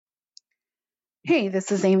Hey,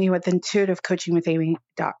 this is Amy with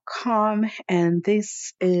intuitivecoachingwithamy.com, and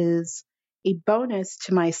this is a bonus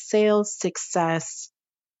to my sales success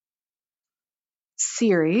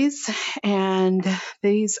series. And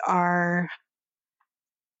these are,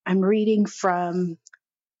 I'm reading from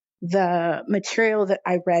the material that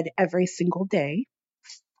I read every single day.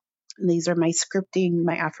 And these are my scripting,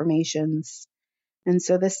 my affirmations. And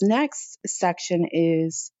so this next section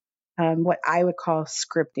is what I would call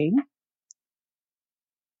scripting.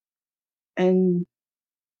 And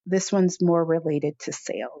this one's more related to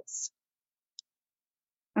sales.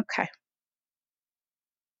 Okay.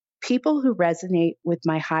 People who resonate with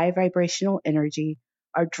my high vibrational energy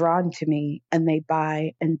are drawn to me and they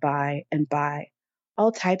buy and buy and buy.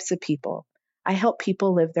 All types of people. I help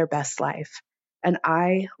people live their best life, and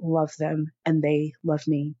I love them and they love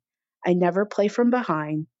me. I never play from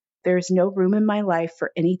behind. There is no room in my life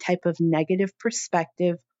for any type of negative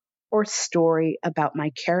perspective or story about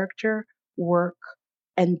my character, work,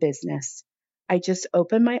 and business. I just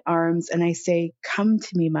open my arms and I say, "Come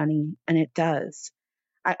to me, money," and it does.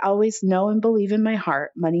 I always know and believe in my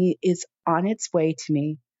heart money is on its way to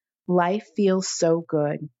me. Life feels so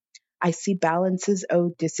good. I see balances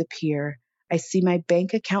owed disappear. I see my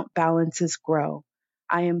bank account balances grow.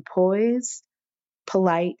 I am poised,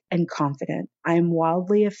 polite, and confident. I am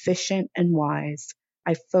wildly efficient and wise.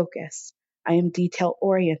 I focus. I am detail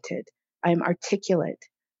oriented. I am articulate.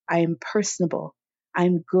 I am personable. I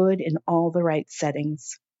am good in all the right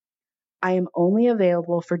settings. I am only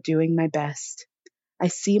available for doing my best. I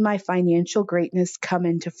see my financial greatness come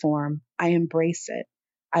into form. I embrace it.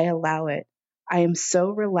 I allow it. I am so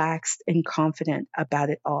relaxed and confident about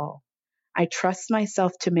it all. I trust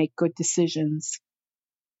myself to make good decisions.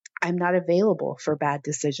 I'm not available for bad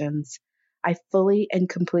decisions. I fully and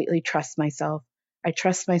completely trust myself. I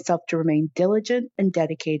trust myself to remain diligent and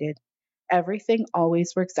dedicated. Everything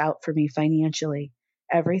always works out for me financially.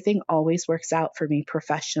 Everything always works out for me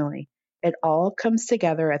professionally. It all comes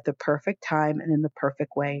together at the perfect time and in the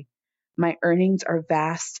perfect way. My earnings are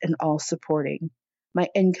vast and all supporting. My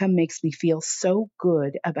income makes me feel so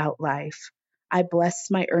good about life. I bless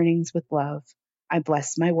my earnings with love. I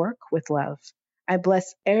bless my work with love. I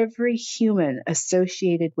bless every human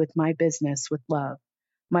associated with my business with love.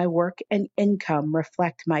 My work and income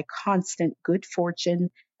reflect my constant good fortune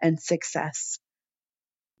and success.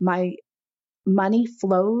 My money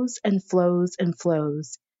flows and flows and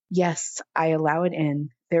flows. Yes, I allow it in.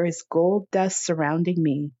 There is gold dust surrounding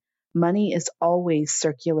me. Money is always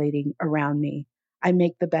circulating around me. I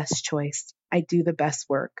make the best choice. I do the best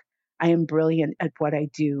work. I am brilliant at what I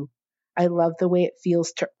do. I love the way it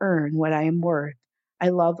feels to earn what I am worth. I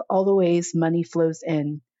love all the ways money flows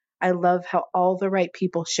in. I love how all the right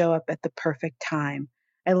people show up at the perfect time.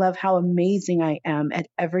 I love how amazing I am at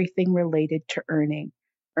everything related to earning.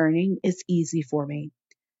 Earning is easy for me.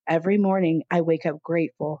 Every morning, I wake up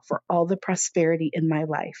grateful for all the prosperity in my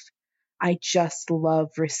life. I just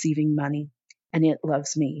love receiving money, and it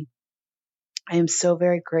loves me. I am so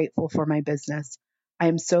very grateful for my business. I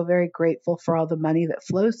am so very grateful for all the money that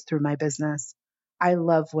flows through my business. I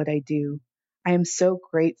love what I do. I am so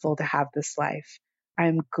grateful to have this life. I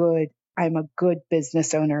am good. I'm a good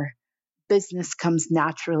business owner. Business comes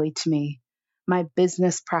naturally to me. My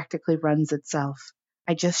business practically runs itself.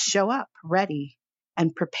 I just show up ready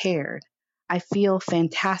and prepared. I feel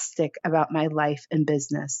fantastic about my life and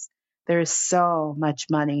business. There is so much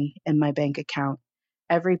money in my bank account.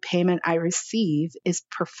 Every payment I receive is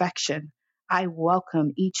perfection. I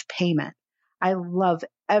welcome each payment. I love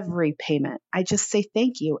every payment. I just say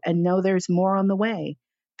thank you and know there's more on the way.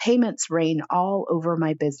 Payments rain all over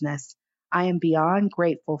my business. I am beyond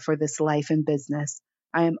grateful for this life and business.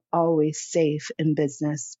 I am always safe in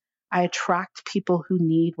business. I attract people who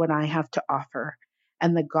need what I have to offer,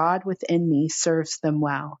 and the God within me serves them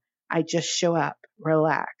well. I just show up,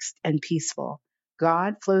 relaxed and peaceful.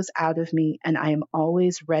 God flows out of me, and I am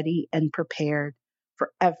always ready and prepared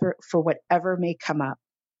for whatever may come up.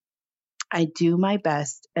 I do my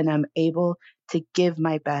best, and I'm able to give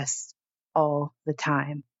my best all the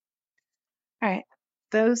time. All right.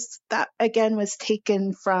 That again was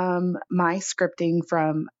taken from my scripting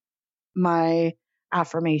from my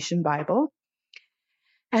affirmation Bible.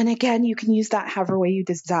 And again, you can use that however way you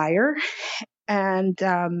desire. And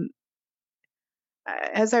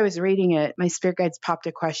as I was reading it, my spirit guides popped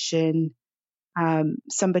a question.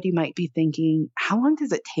 Somebody might be thinking, how long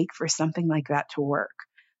does it take for something like that to work?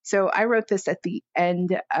 So I wrote this at the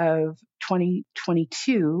end of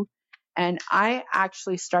 2022, and I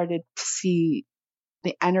actually started to see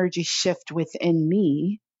the energy shift within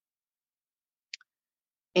me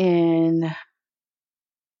in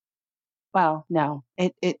Well, no,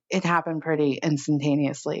 it happened pretty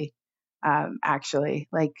instantaneously. Actually,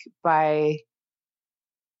 like by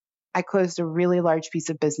I closed a really large piece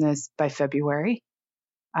of business by February.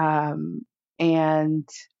 Um, and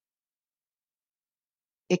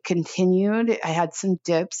it continued. I had some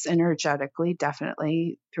dips energetically,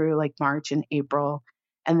 definitely through like March and April.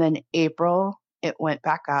 And then April, it went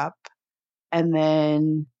back up. And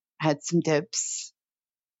then had some dips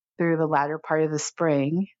through the latter part of the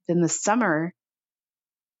spring. Then the summer,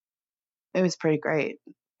 it was pretty great.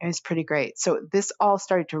 It was pretty great. So this all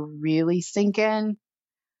started to really sink in.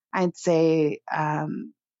 I'd say,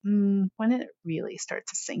 when did it really start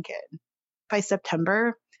to sink in? By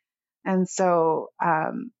September. And so,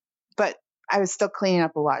 but I was still cleaning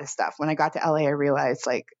up a lot of stuff. When I got to LA, I realized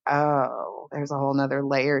like, oh, there's a whole nother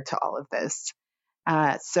layer to all of this.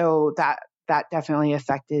 So that definitely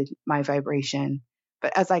affected my vibration.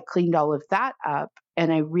 But as I cleaned all of that up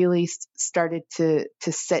and I really started to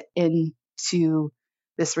sit into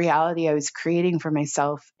this reality I was creating for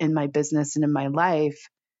myself in my business and in my life,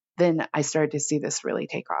 then I started to see this really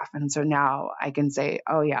take off. And so now I can say,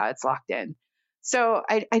 oh yeah, it's locked in. So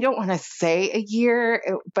I don't want to say a year,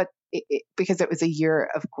 but because it was a year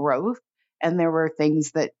of growth and there were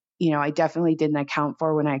things that I definitely didn't account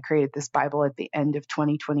for when I created this Bible at the end of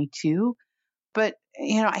 2022. But,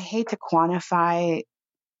 I hate to quantify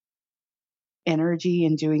energy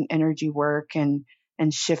and doing energy work and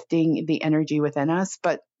shifting the energy within us.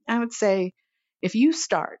 But I would say if you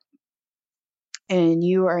start and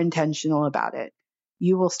you are intentional about it,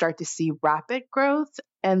 you will start to see rapid growth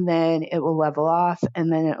and then it will level off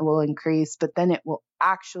and then it will increase, but then it will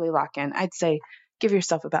actually lock in. I'd say give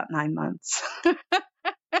yourself about 9 months.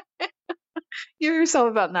 Give yourself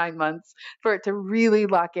about 9 months for it to really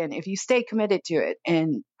lock in if you stay committed to it.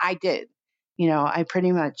 And I did. I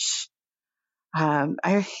pretty much I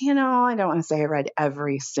don't want to say I read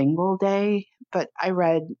every single day, but I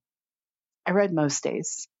read most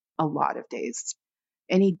days, a lot of days.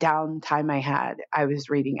 Any downtime I had, I was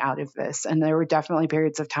reading out of this. And there were definitely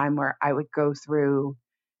periods of time where I would go through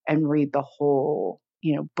and read the whole,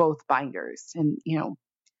 both binders. And,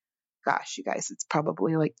 gosh, you guys, it's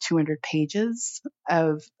probably like 200 pages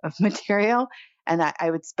of material. And I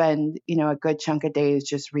would spend, a good chunk of days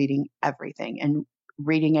just reading everything and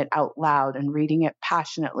reading it out loud and reading it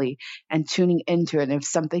passionately and tuning into it. And if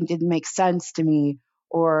something didn't make sense to me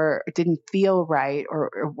or it didn't feel right or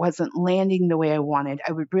wasn't landing the way I wanted,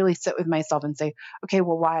 I would really sit with myself and say, okay,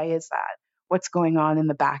 well, why is that? What's going on in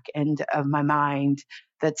the back end of my mind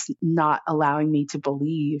that's not allowing me to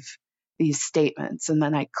believe these statements? And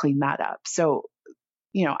then I clean that up. So,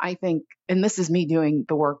 I think, and this is me doing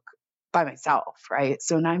the work by myself, right?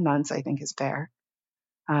 So 9 months I think is fair.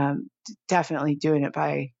 Definitely doing it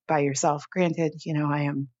by yourself. Granted,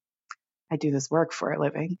 I do this work for a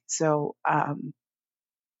living. So, let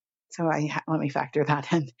me factor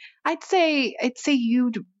that in. I'd say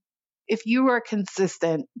if you are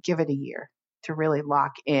consistent, give it a year to really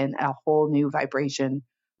lock in a whole new vibration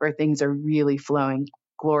where things are really flowing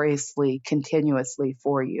gloriously, continuously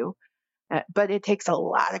for you. But it takes a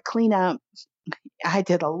lot of cleanup. I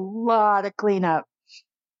did a lot of cleanup,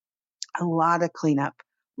 a lot of cleanup,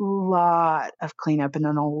 lot of cleanup, and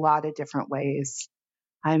in a lot of different ways.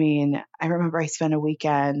 I mean, I remember I spent a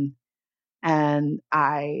weekend and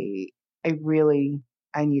I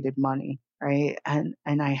needed money, right? And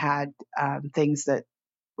I had things that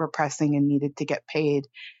were pressing and needed to get paid.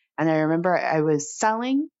 And I remember I was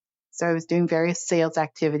selling, so I was doing various sales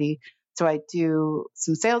activity. So I do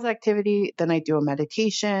some sales activity, then I do a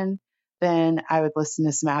meditation, then I would listen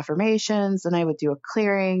to some affirmations, then I would do a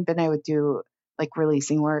clearing, then I would do like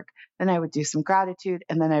releasing work, then I would do some gratitude,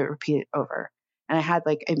 and then I would repeat it over. And I had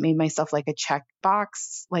I made myself like a check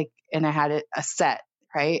box, and I had a set,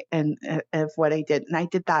 right? And of what I did. And I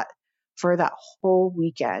did that for that whole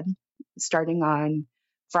weekend, starting on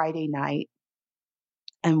Friday night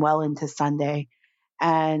and well into Sunday.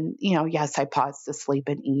 And, yes, I paused to sleep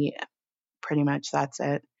and eat. Pretty much that's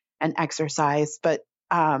it. And exercise. But,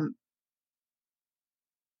 and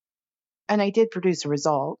I did produce a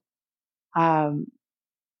result. Um,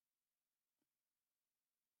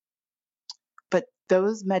 but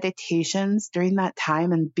those meditations during that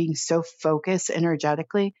time and being so focused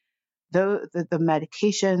energetically, the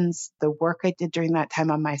meditations, the work I did during that time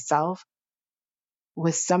on myself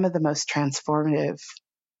was some of the most transformative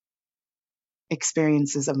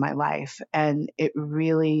experiences of my life. And it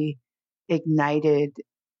really ignited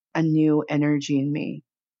a new energy in me.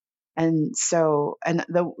 And so, and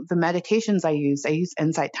the meditations I use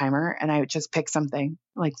Insight Timer, and I would just pick something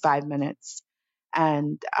like 5 minutes,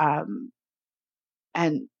 and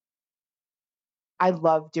I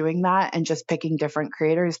love doing that and just picking different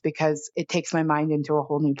creators because it takes my mind into a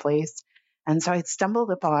whole new place. And so I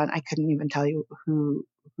stumbled upon, I couldn't even tell you who,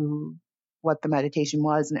 what the meditation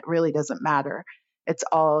was. And it really doesn't matter. It's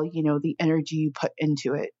all, the energy you put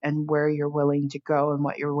into it and where you're willing to go and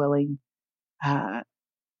what you're willing,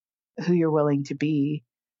 who you're willing to be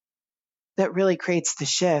that really creates the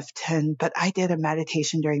shift. But I did a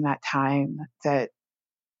meditation during that time that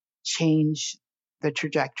changed the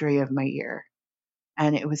trajectory of my year.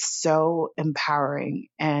 And it was so empowering.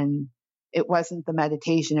 And it wasn't the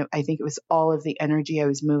meditation. I think it was all of the energy I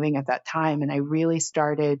was moving at that time. And I really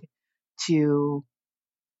started to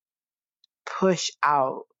push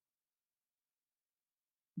out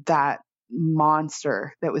that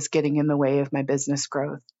monster that was getting in the way of my business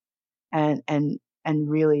growth and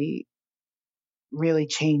really, really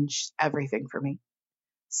changed everything for me.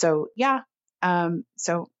 So yeah.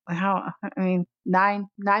 So how, I mean, 9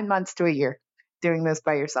 months to a year doing this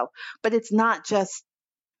by yourself, but it's not just,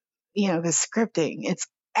 the scripting, it's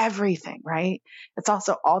everything, right? It's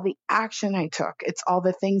also all the action I took. It's all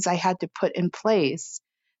the things I had to put in place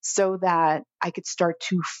so that I could start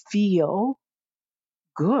to feel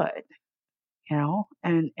good,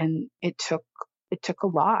 and it took a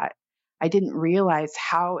lot. I didn't realize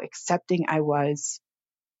how accepting I was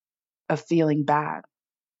of feeling bad.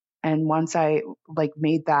 And once I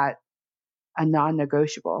made that a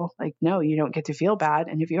non-negotiable, no, you don't get to feel bad.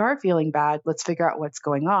 And if you are feeling bad, let's figure out what's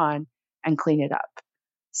going on and clean it up.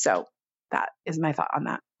 So that is my thought on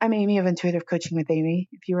that. I'm Amy of Intuitive Coaching with Amy.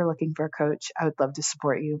 If you are looking for a coach, I would love to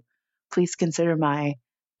support you. Please consider my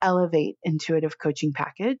Elevate Intuitive Coaching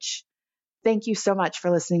package. Thank you so much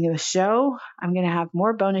for listening to the show. I'm going to have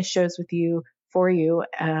more bonus shows with you for you,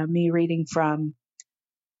 me reading from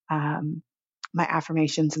my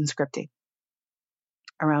affirmations and scripting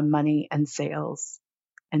around money and sales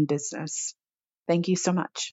and business. Thank you so much.